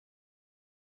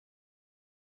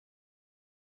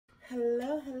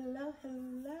Hello, hello,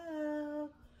 hello.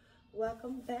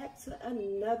 Welcome back to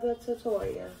another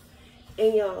tutorial.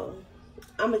 And y'all,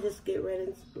 I'ma just get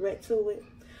right to it.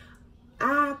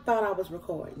 I thought I was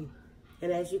recording.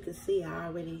 And as you can see, I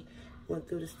already went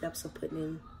through the steps of putting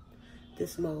in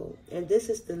this mold. And this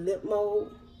is the lip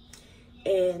mold.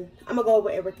 And I'm gonna go over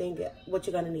everything, what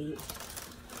you're gonna need.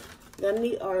 You're gonna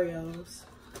need Oreos.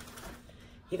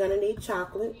 You're gonna need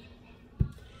chocolate.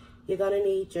 You're gonna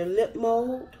need your lip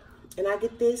mold. And I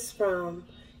get this from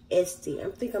Etsy.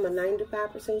 I think I'm a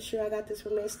 95% sure I got this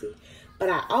from Etsy. But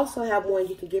I also have one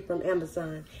you can get from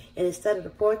Amazon. And instead of the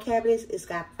 4 cavities, it's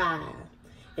got 5.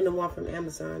 And the one from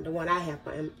Amazon, the one I have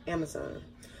from Amazon.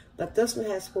 But this one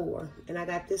has 4. And I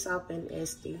got this off in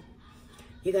Etsy.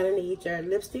 You're gonna need your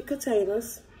lipstick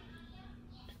containers.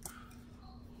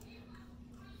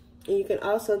 And you can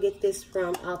also get this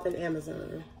from off in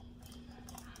Amazon.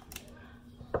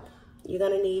 You're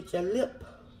gonna need your lipstick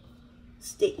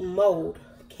mold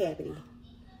cavity.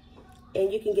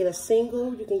 And you can get a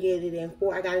single, you can get it in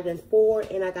 4. I got it in 4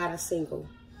 and I got a single.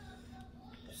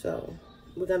 So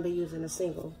we're gonna be using a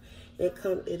single.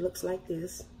 It looks like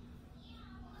this.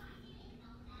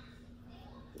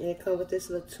 And it comes with this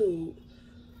little tube.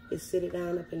 You sit it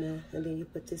down up in there and then you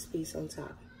put this piece on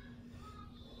top.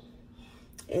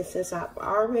 And since I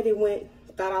already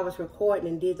thought I was recording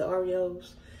and did the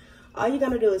Oreos, all you're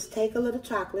gonna do is take a little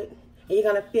chocolate and you're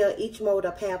gonna fill each mold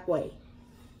up halfway.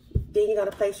 Then you're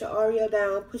gonna place your Oreo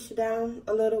down, push it down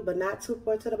a little, but not too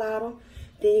far to the bottom.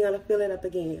 Then you're gonna fill it up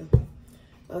again.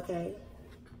 Okay,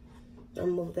 I'm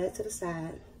gonna move that to the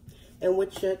side. And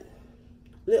with your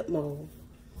lip mold,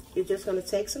 you're just gonna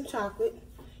take some chocolate.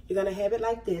 You're gonna have it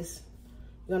like this.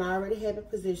 You're gonna already have it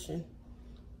positioned.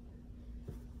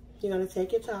 You're gonna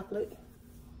take your chocolate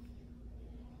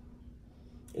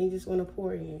and you just wanna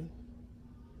pour it in.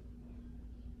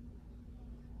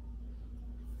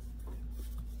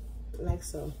 Like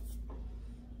so.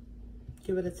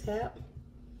 Give it a tap.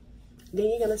 Then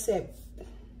you're gonna set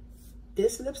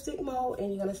this lipstick mold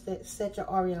and you're gonna set your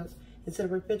Oreos into the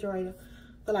refrigerator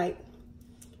for like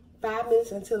 5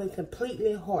 minutes until it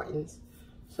completely hardens.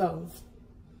 So,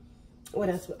 what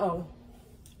else? Oh,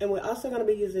 and we're also gonna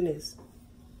be using this.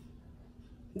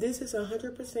 This is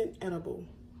 100% edible.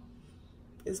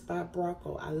 It's by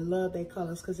Brocco. I love their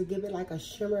colors because it gives it like a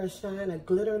shimmer, a shine, a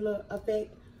glitter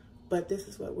effect. But this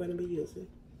is what we're gonna be using.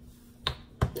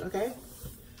 Okay?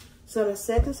 So I'm gonna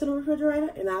set this in the refrigerator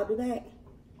and I'll be back.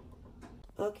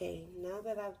 Okay, now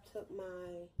that I've took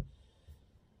my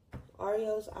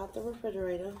Oreos out the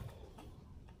refrigerator,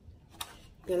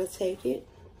 I'm gonna take it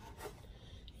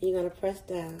and you're gonna press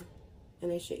down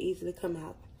and it should easily come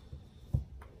out.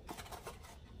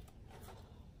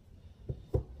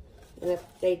 And if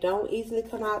they don't easily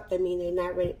come out, that means they're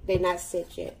not ready, they're not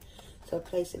set yet. So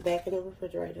place it back in the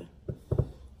refrigerator.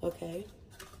 Okay.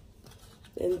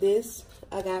 And this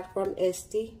I got from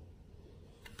Etsy.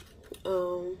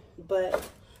 But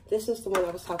this is the one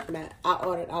I was talking about. I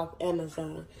ordered off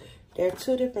Amazon. There are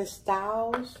 2 different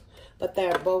styles, but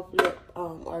they're both lip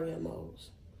Oreo molds.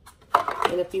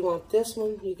 And if you want this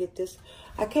one, you get this.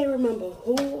 I can't remember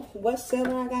what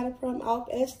seller I got it from off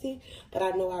Etsy, but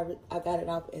I know I got it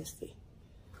off Etsy.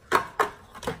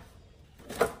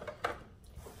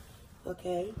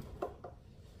 Okay.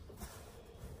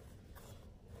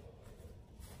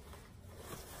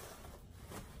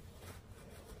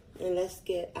 And let's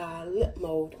get our lip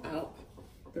mold out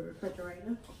the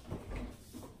refrigerator.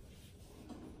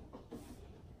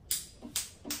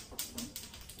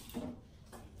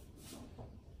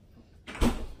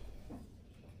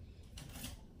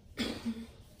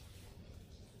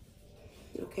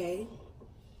 Okay.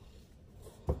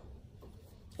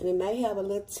 And it may have a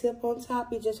little tip on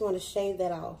top. You just want to shave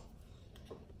that off.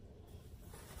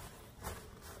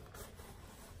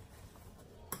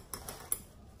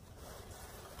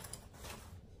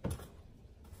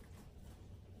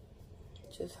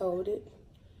 Just hold it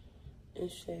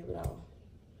and shave it off.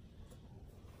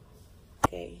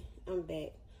 Okay, I'm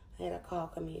back. I had a call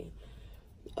come in.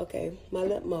 Okay, my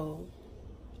lip mold.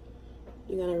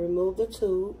 You're gonna remove the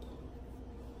tube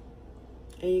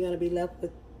and you're gonna be left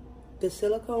with the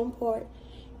silicone part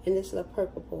and this little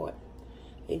purple part.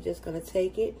 You're just gonna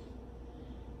take it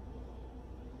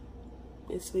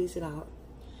and squeeze it out.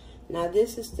 Now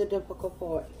this is the difficult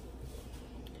part.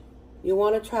 You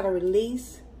wanna try to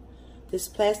release this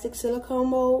plastic silicone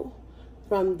mold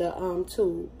from the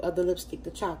tube of the lipstick,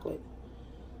 the chocolate.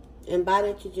 And by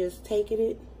that, you just taking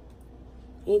it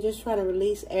and you're just trying to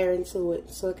release air into it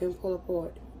so it can pull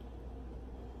apart.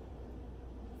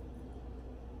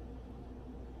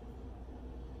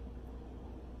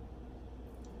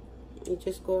 You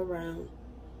just go around.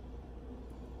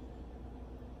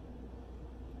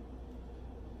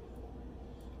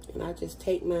 And I just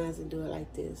take mine and do it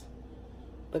like this.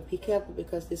 But be careful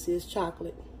because this is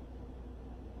chocolate.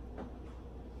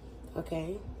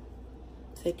 Okay.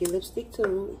 Take your lipstick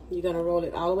tube. You're going to roll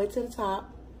it all the way to the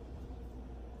top.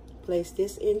 Place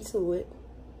this into it.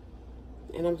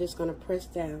 And I'm just going to press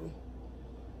down.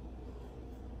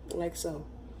 Like so.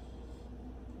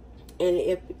 And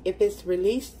if it's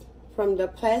released from the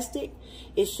plastic,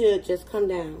 it should just come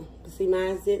down. But see,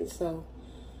 mine didn't, so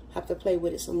I have to play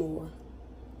with it some more.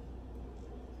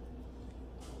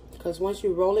 Because once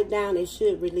you roll it down, it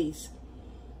should release.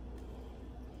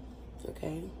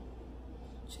 Okay.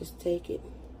 Just take it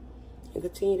and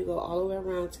continue to go all the way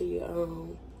around till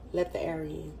you let the air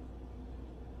in.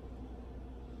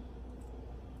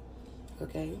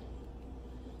 Okay.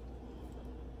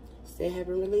 Still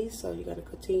haven't released, so you got to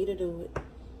continue to do it.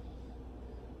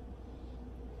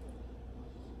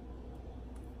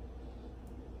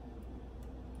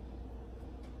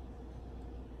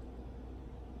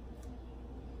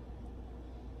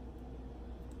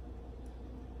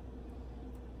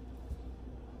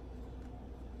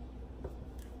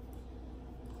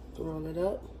 Roll it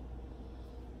up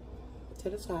to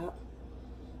the top.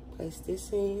 Place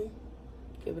this in.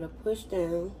 Give it a push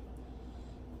down.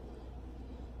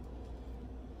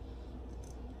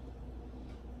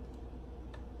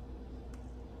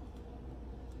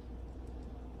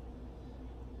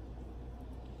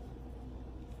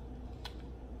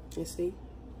 You see?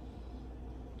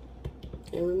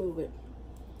 And remove it.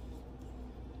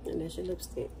 And that's your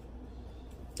lipstick.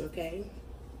 Okay?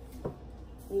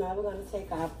 Now we're going to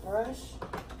take our brush.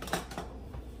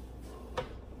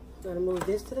 Going to move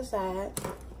this to the side.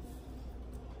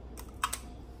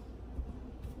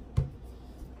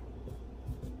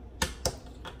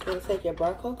 Going to take your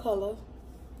barcode color.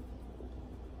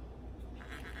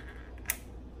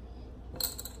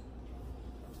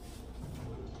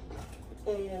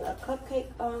 And a cupcake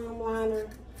liner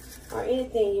or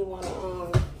anything you want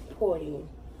to pour it in.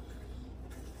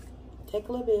 Take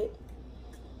a little bit.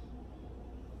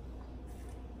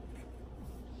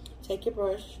 Take your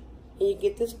brush, and you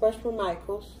get this brush from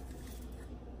Michael's.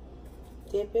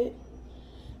 Dip it,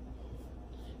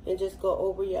 and just go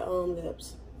over your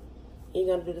lips.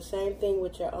 You're gonna do the same thing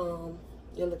with your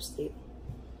lipstick.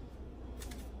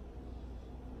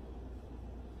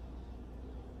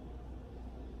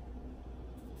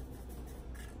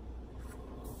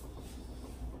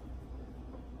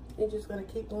 You're just gonna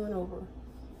keep going over.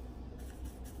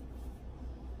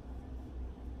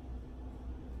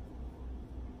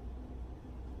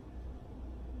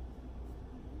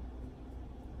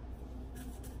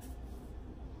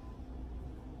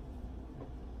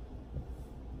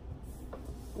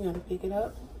 You're going to pick it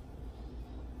up.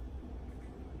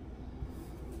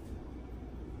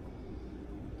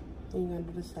 And you're going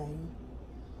to do the same.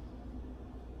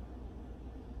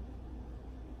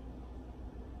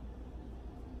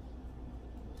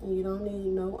 And you don't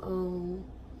need no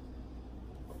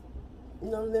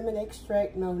lemon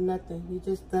extract, no nothing. You're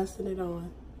just dusting it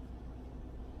on.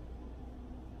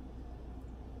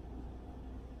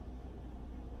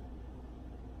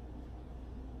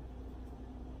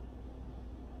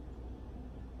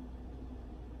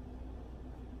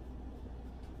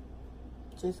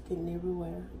 Just getting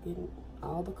everywhere, getting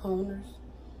all the corners.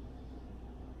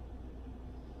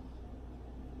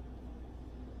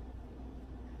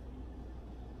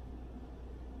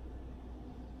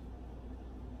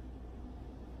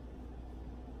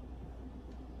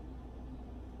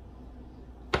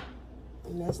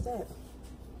 And that's that.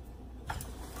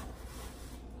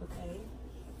 Okay.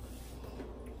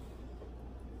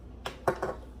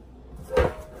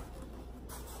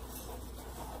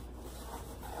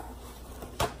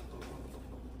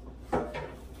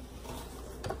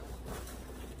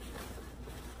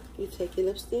 You take your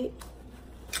lipstick,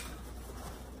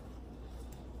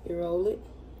 you roll it.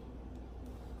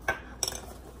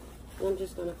 I'm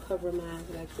just gonna cover mine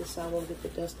like this so I won't get the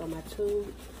dust on my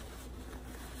tube.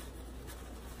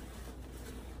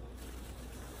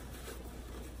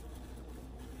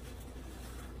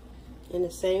 In the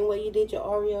same way you did your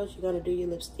Oreos, you're gonna do your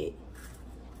lipstick.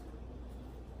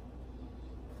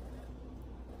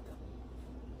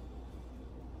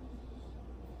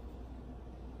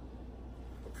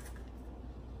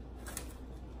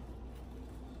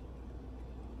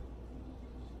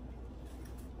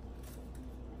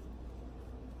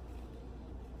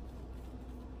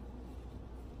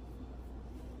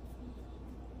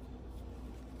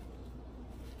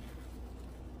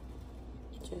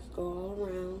 Just go all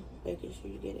around, making sure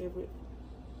you get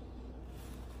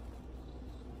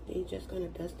Then you're just gonna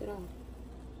dust it off.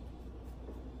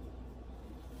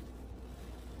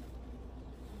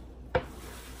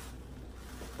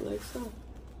 Like so.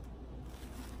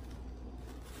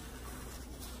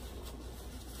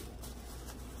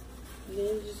 And then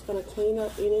you're just gonna clean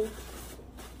up anything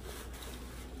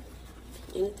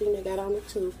that got on the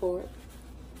tube for it.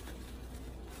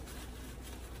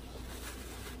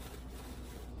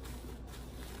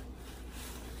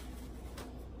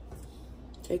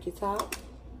 Take your top,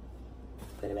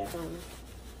 put it back on.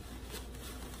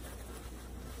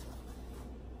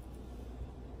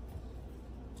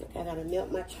 I gotta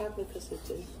melt my chocolate because it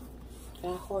just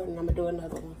got hard, and I'm gonna do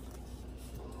another one.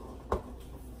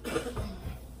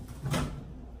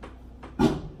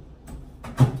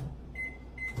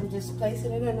 I'm just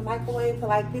placing it in the microwave for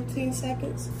like 15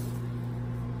 seconds.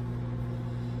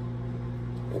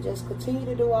 And just continue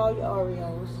to do all your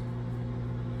Oreos.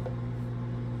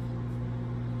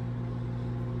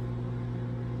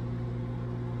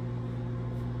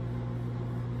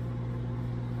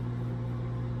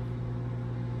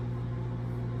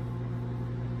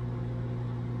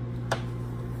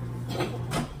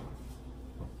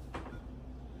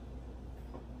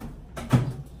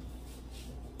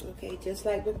 Okay, just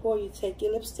like before, you take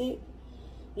your lipstick,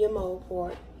 your mold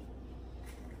part.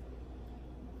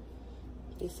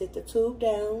 You sit the tube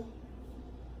down,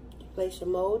 you place your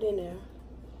mold in there,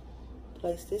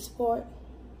 place this part.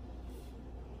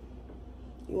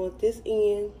 You want this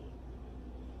end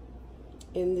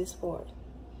in this part.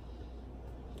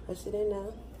 Press it in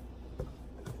now.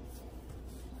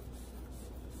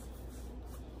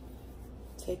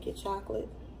 Take your chocolate.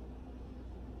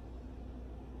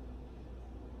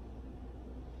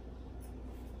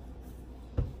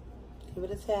 Give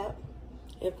it a tap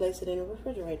and place it in the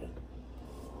refrigerator.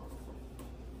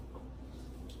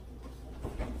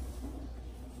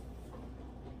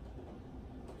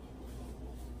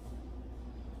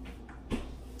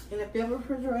 And if your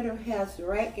refrigerator has a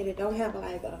rack and it don't have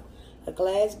like a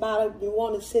glass bottle, you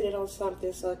want to sit it on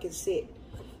something so it can sit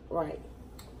right.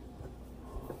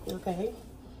 Okay.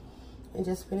 And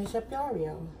just finish up your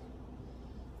Oreo.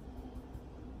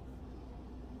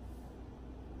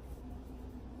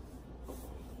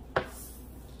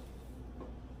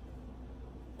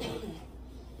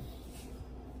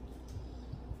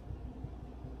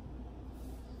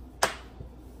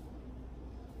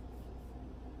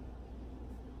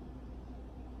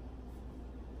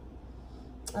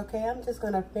 Okay, I'm just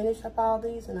gonna finish up all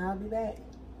these and I'll be back.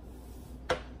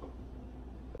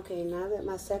 Okay, now that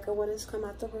my second one has come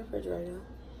out the refrigerator,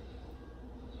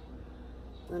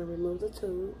 I'm gonna remove the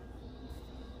tube.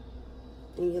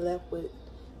 And you're left with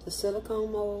the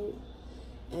silicone mold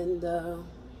and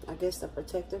I guess the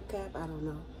protective cap, I don't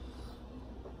know.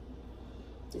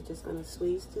 You're just gonna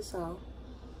squeeze this off,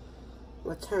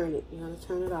 or turn it, you're gonna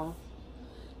turn it off.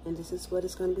 And this is what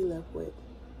it's gonna be left with.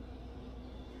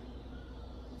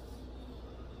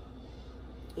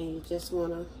 And you just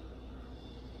want to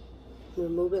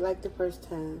remove it like the first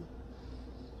time.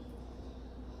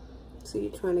 So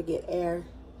you're trying to get air.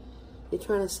 You're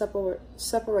trying to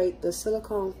separate the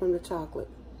silicone from the chocolate.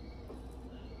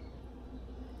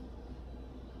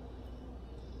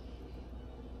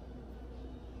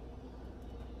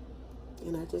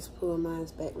 And I just pull mine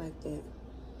back like that.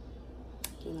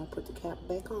 And I put the cap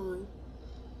back on.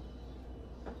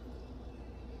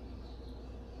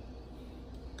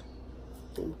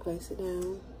 And place it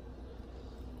down.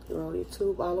 Roll your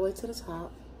tube all the way to the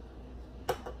top.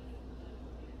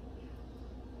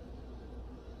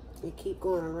 And keep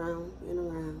going around and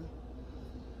around.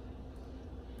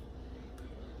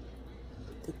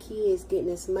 The key is getting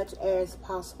as much air as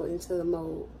possible into the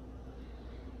mold.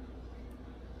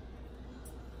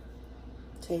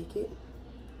 Take it.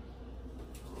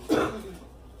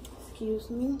 Excuse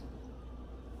me.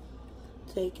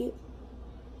 Take it.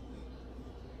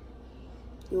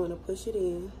 You want to push it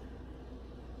in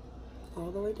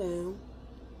all the way down,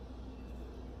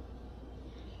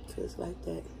 just like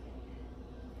that.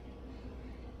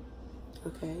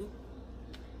 Okay.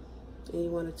 And you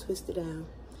want to twist it down.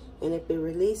 And if it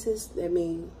releases, that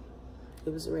means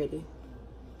it was ready.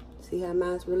 See how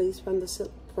mine's released from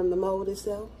the mold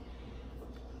itself?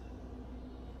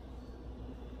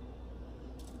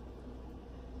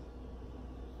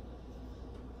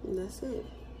 And that's it.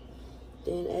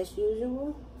 Then, as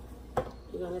usual,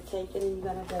 you're going to take it and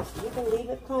you're going to dust it. You can leave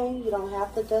it plain. You don't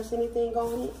have to dust anything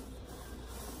on it.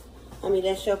 I mean,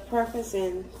 that's your preference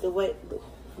and the way,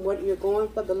 what you're going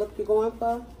for, the look you're going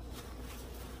for.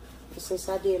 But since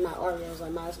I did my Oreos, I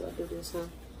might as well do this, huh?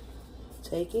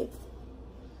 Take it.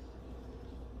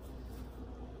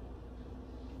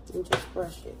 And just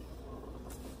brush it.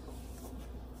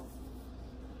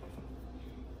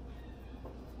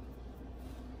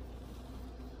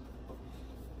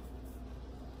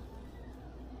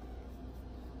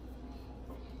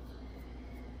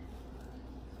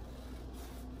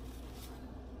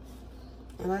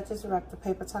 And I just wrap the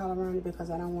paper towel around it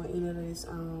because I don't want any of this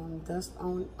dust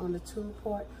on the tube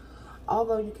part.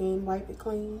 Although you can wipe it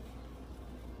clean.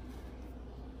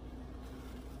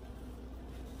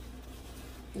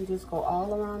 You just go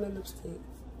all around the lipstick.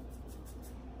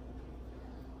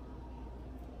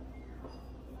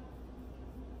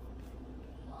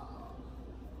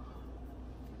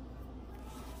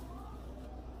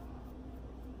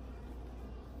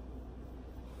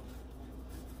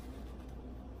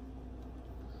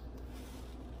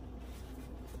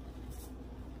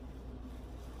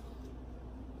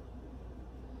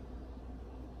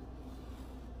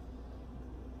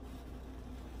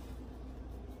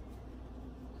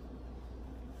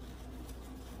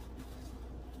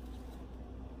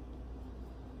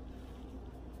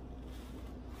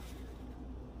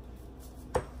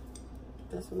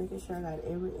 Just making sure I got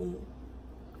every end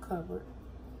covered.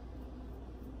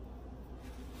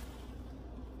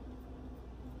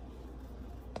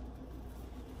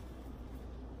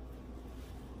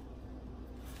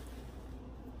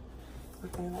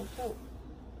 Okay, like that.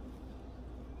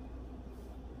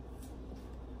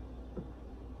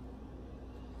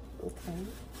 Okay.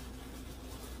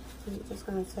 So you're just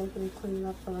going to take it and clean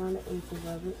up around the edges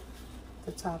of it,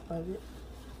 the top of it.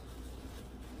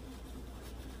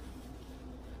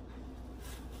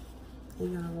 You're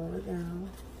going to roll it down.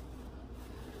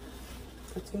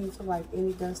 Continue to wipe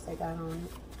any dust that got on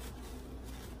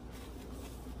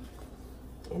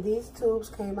it. And these tubes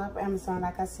came off Amazon,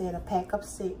 like I said, a pack of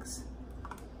 6.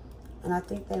 And I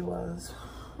think they was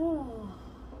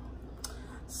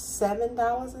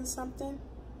 $7 and something.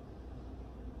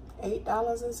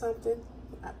 $8 and something.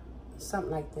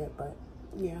 Something like that, but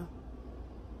yeah.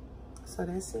 So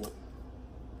that's it.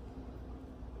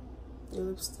 Your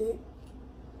lipstick.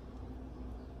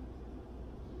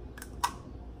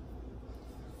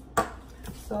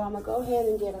 So I'm gonna go ahead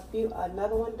and get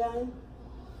another one done.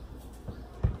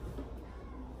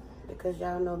 Because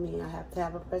y'all know me, I have to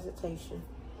have a presentation.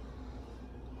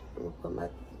 I'm gonna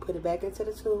put it back into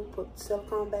the tube, put the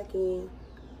silicone back in,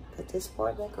 put this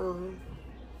part back on.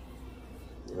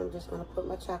 And I'm just gonna put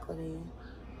my chocolate in.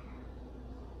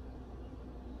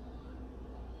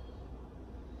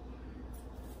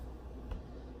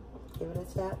 Give it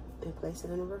a tap and place it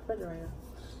in the refrigerator.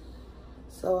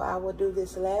 So I will do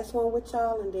this last one with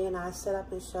y'all, and then I'll set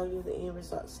up and show you the end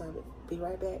results of it. Be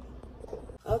right back.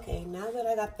 Okay, now that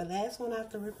I got the last one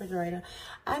out the refrigerator,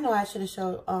 I know I should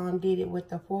have did it with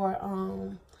the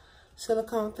 4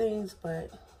 silicone things,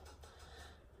 but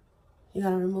you're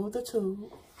gonna remove the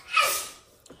tube.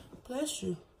 Bless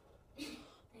you.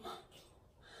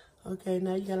 Okay,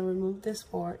 now you're gonna remove this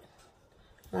part.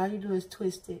 And all you do is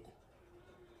twist it,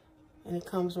 and it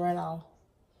comes right off.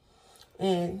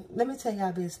 And let me tell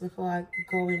y'all this before I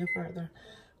go any further.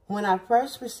 When I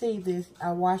first received this,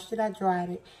 I washed it, I dried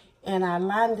it, and I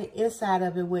lined the inside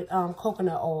of it with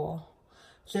coconut oil,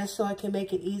 just so it can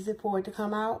make it easy for it to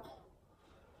come out.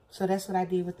 So that's what I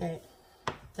did with that.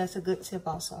 That's a good tip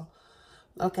also.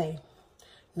 Okay,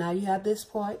 now you have this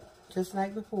part, just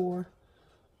like before.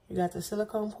 You got the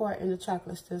silicone part and the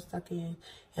chocolate still stuck in.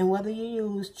 And whether you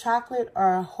use chocolate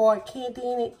or hard candy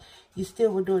in it, you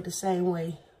still will do it the same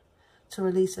way to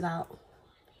release it out.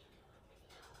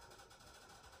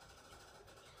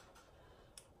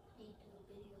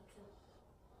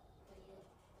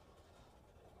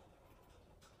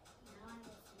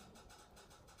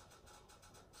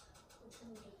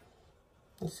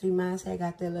 You see mine, I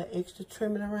got that little extra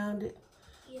trimming around it.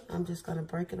 I'm just gonna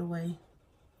break it away.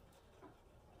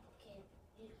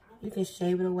 You can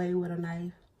shave it away with a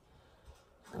knife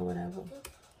or whatever.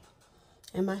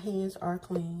 And my hands are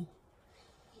clean.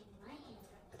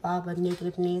 All the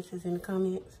negative Nancy's in the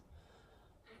comments.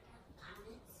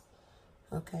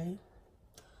 Okay.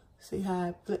 See how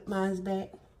I flip mine's back?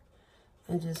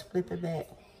 And just flip it back.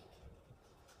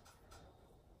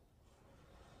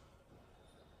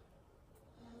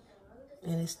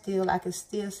 And it's still, I can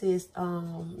still see it's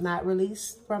not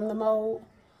released from the mold.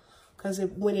 Because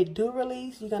when it do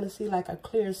release, you're going to see like a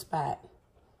clear spot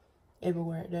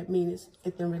everywhere. That means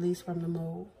it's been released from the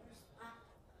mold.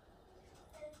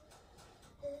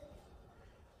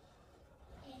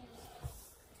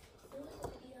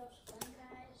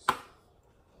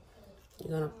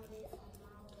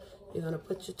 You're gonna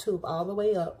put your tube all the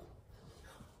way up.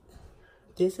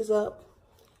 This is up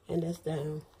and that's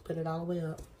down. Put it all the way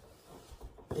up.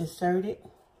 Insert it.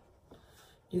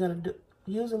 You're gonna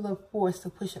use a little force to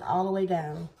push it all the way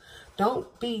down.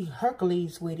 Don't be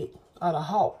Hercules with it or the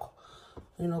Hulk,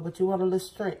 you know, but you want a little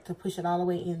strength to push it all the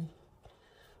way in.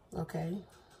 Okay.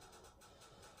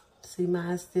 See,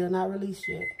 mine's still not released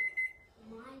yet.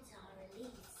 Mine's not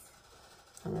released.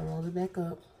 I'm gonna roll it back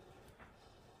up.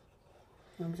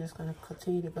 I'm just gonna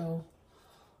continue to go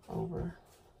over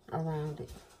around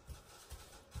it.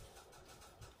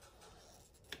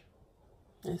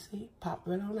 And see, pop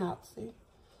right on out, see?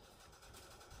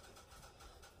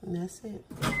 And that's it.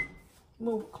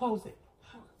 Move, close it.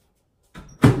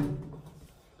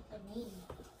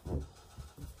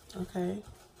 Okay.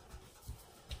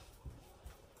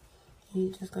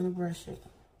 You're just gonna brush it.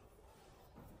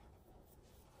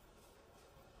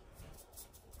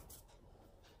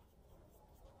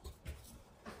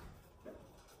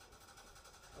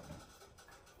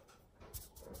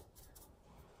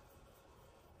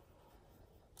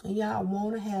 And y'all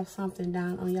want to have something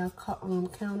down on your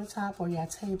countertop or your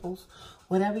tables,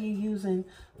 whatever you're using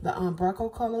the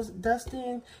Braco colors dust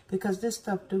in, because this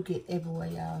stuff do get everywhere,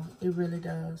 y'all. It really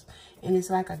does. And it's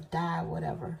like a dye,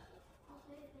 whatever.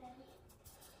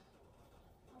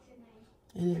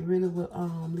 And it really will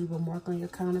leave a mark on your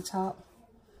countertop.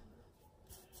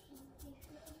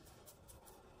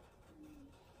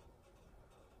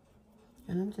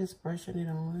 And I'm just brushing it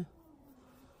on.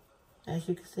 As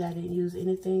you can see, I didn't use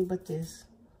anything but this.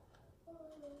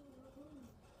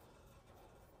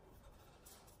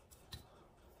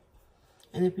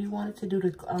 And if you wanted to do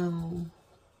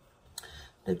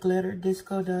the glitter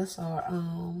disco dust or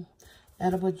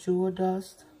edible jewel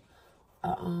dust,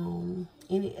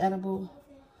 any edible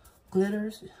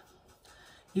glitters,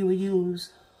 you would use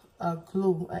a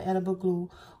glue, an edible glue,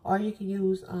 or you can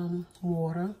use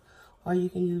water, or you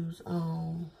can use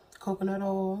coconut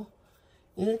oil.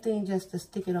 Anything just to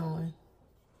stick it on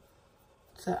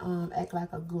to act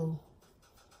like a glue.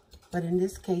 But in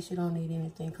this case, you don't need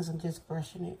anything because I'm just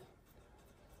brushing it.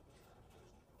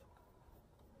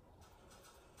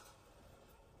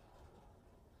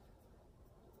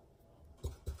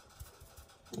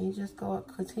 And you just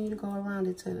continue to go around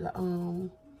it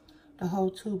till the whole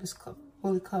tube is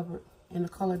fully covered in the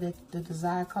color the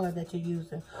desired color that you're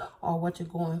using or what you're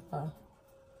going for.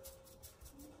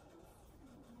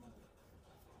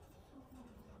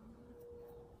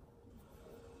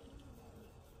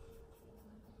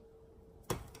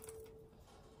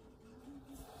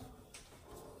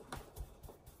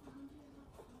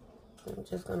 I'm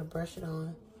just gonna brush it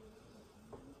on.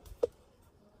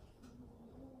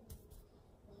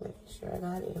 Making sure I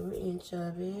got every inch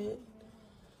of it.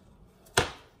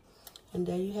 And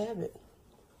there you have it.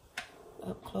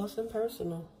 Up close and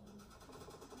personal.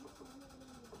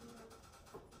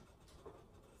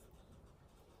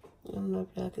 I don't know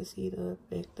if y'all can see the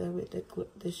effect of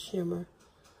it, the shimmer.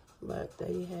 But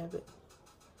there you have it.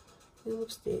 The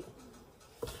lipstick.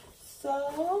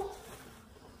 So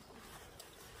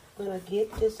I'm gonna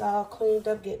get this all cleaned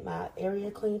up, get my area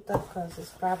cleaned up because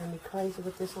it's driving me crazy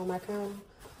with this on my counter.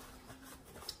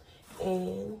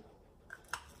 And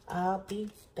I'll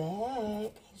be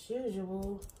back as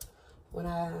usual when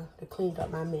I cleaned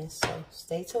up my mess. So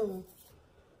stay tuned.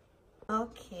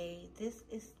 Okay, this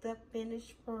is the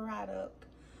finished product.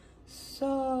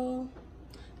 So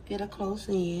get a close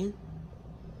in.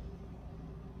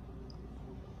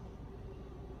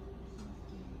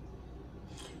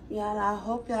 Y'all, I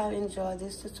hope y'all enjoyed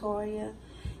this tutorial.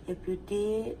 If you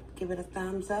did, give it a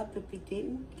thumbs up. If you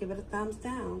didn't, give it a thumbs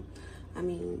down. I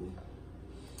mean,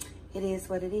 it is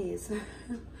what it is.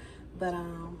 But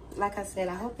like I said,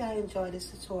 I hope y'all enjoyed this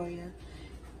tutorial.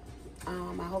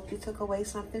 I hope you took away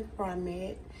something from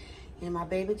it. And my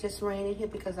baby just ran in here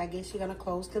because I guess you're gonna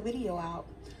close the video out.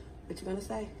 What you gonna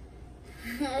say?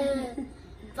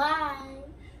 Bye.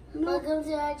 Welcome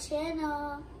to our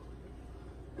channel.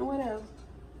 And what else?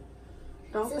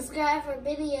 Subscribe for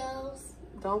videos.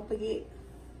 Don't forget.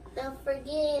 Don't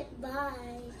forget.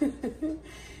 Bye.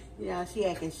 Yeah, she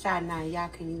acting shy now. Y'all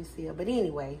can't even see her. But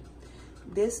anyway,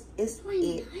 this is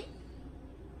it.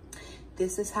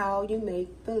 This is how you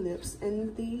make the lips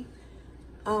and the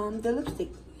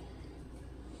lipstick.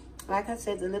 Like I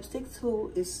said, the lipstick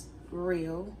too is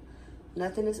real.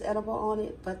 Nothing is edible on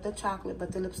it but the chocolate,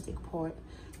 but the lipstick part.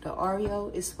 The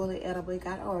Oreo is fully edible. It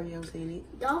got Oreos in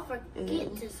it. Don't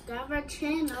forget to subscribe our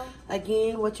channel.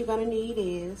 Again, what you're going to need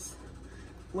is,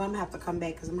 well, I'm going to have to come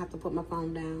back because I'm going to have to put my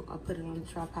phone down or put it on the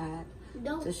tripod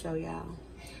to show y'all.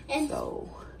 And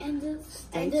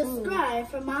subscribe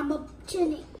for Mama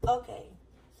Jenny. Okay,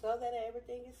 so that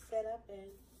everything is set up and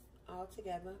all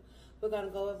together, we're going to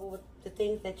go over with the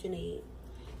things that you need.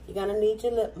 You're going to need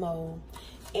your lip mold.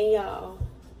 And y'all,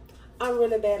 I'm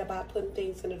really bad about putting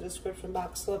things in the description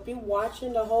box. So if you're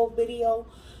watching the whole video,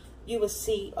 you will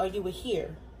see or you will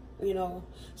hear, you know,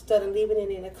 instead of leaving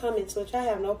it in the comments, which I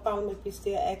have no problem if you're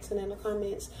still asking in the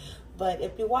comments. But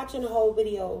if you're watching the whole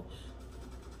video,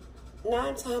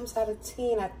 9 times out of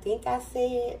 10, I think I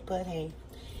said, but hey.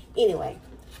 Anyway,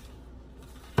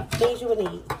 things you would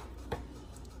need.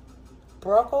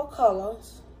 Broco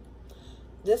colors.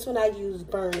 This one I use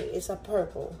burnt. It's a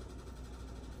purple.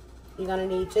 You're going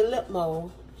to need your lip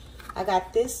mold. I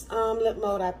got this lip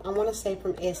mold, I want to say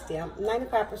from Estee. I'm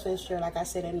 95% sure, like I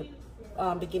said in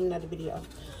the beginning of the video.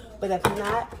 But if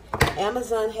not,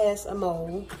 Amazon has a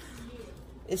mold.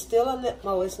 It's still a lip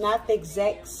mold. It's not the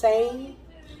exact same,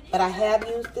 but I have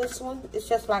used this one. It's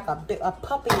just like a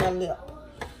puffier lip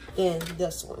than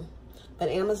this one. But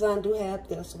Amazon do have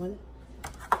this one.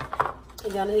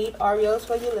 You're going to need Oreos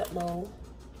for your lip mold.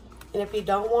 And if you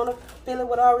don't want to fill it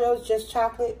with Oreos, just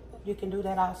chocolate, you can do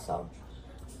that also.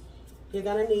 You're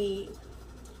going to need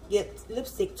your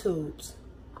lipstick tubes.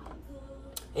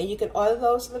 And you can order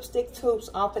those lipstick tubes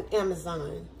off of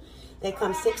Amazon. They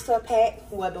come 6 to a pack.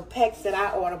 Well, the packs that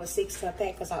I ordered was 6 to a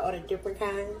pack because I ordered different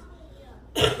kinds.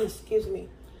 Excuse me.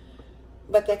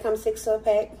 But they come 6 to a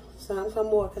pack. Some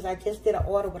more because I just did an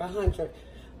order with 100.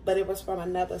 But it was from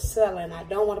another seller. And I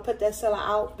don't want to put that seller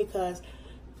out because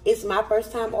it's my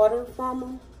first time ordering from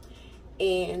them.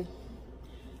 And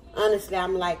honestly,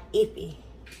 I'm like iffy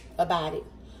about it.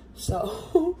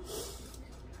 So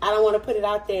I don't want to put it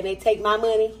out there and they take my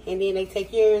money and then they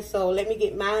take yours. So let me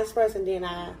get mine first and then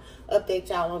I update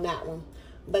y'all on that one.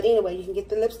 But anyway, you can get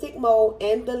the lipstick mold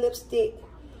and the lipstick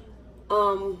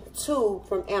tube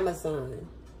from Amazon.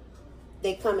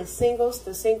 They come in singles.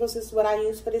 The singles is what I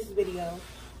use for this video.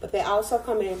 But they also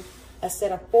come in a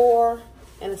set of 4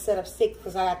 and a set of 6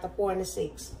 because I got the 4 and the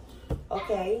 6.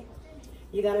 Okay.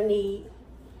 You're going to need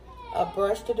a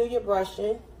brush to do your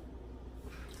brushing.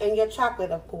 And your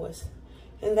chocolate, of course.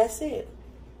 And that's it.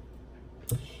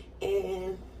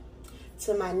 And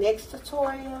to my next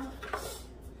tutorial,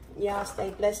 y'all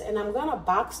stay blessed. And I'm going to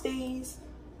box these.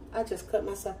 I just cut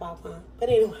myself off, huh? But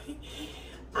anyway,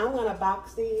 I'm going to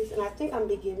box these. And I think I'm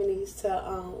going to be giving these to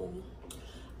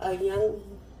a young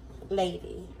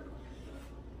lady.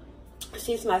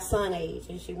 She's my son age.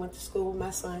 And she went to school with my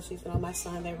son. She's my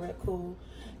son. They're real cool.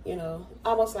 You know,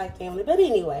 almost like family. But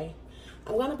anyway,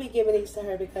 I'm going to be giving these to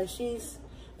her because she's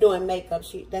doing makeup.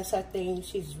 That's her thing.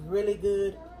 She's really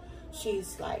good.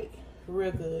 She's like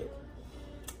real good.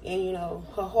 And you know,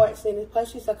 her heart's in it.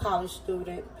 Plus she's a college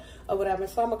student or whatever.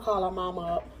 So I'm going to call her mama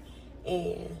up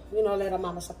and, you know, let her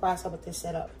mama surprise her with this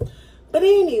setup. But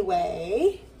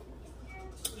anyway,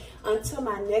 until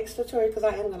my next tutorial, because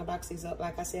I am going to box these up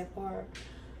like I said for her.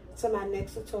 To my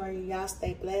next tutorial, y'all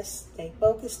stay blessed, stay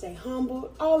focused, stay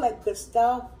humble, all that good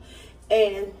stuff.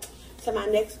 And to my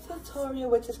next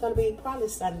tutorial, which is going to be probably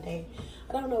Sunday.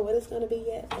 I don't know what it's going to be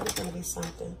yet, but it's going to be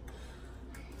something.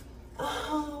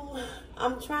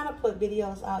 I'm trying to put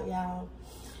videos out, y'all.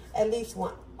 At least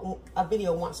a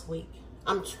video once a week.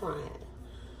 I'm trying.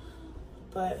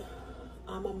 But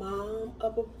I'm a mom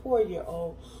of a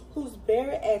 4-year-old who's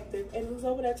very active and who's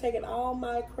over there taking all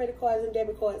my credit cards and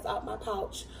debit cards out my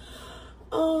pouch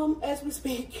as we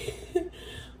speak.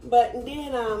 But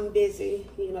then I'm busy,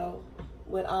 you know,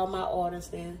 with all my orders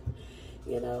and,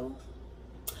 you know,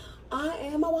 I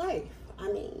am a wife.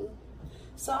 I mean,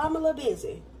 so I'm a little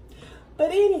busy.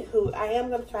 But anywho, I am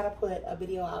going to try to put a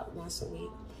video out once a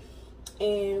week.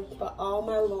 And for all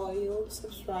my loyal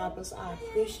subscribers, I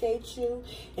appreciate you.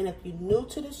 And if you're new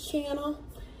to this channel,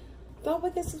 don't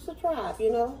forget to subscribe,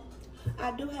 you know.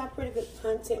 I do have pretty good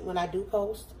content when I do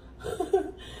post.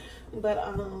 But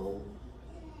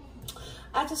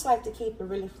I just like to keep it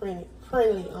really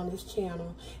friendly on this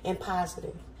channel and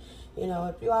positive. You know,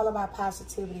 if you're all about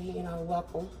positivity, you know,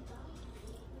 welcome.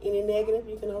 Any negative,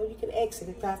 you can exit.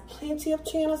 There's got plenty of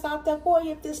channels out there for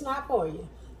you if this not for you.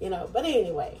 You know, but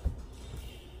anyway,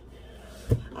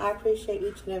 I appreciate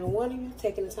each and every one of you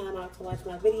taking the time out to watch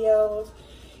my videos.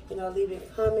 You know, leaving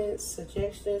comments,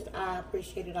 suggestions. I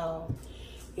appreciate it all.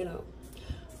 You know,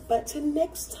 but till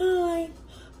next time,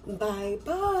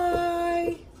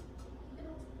 bye-bye.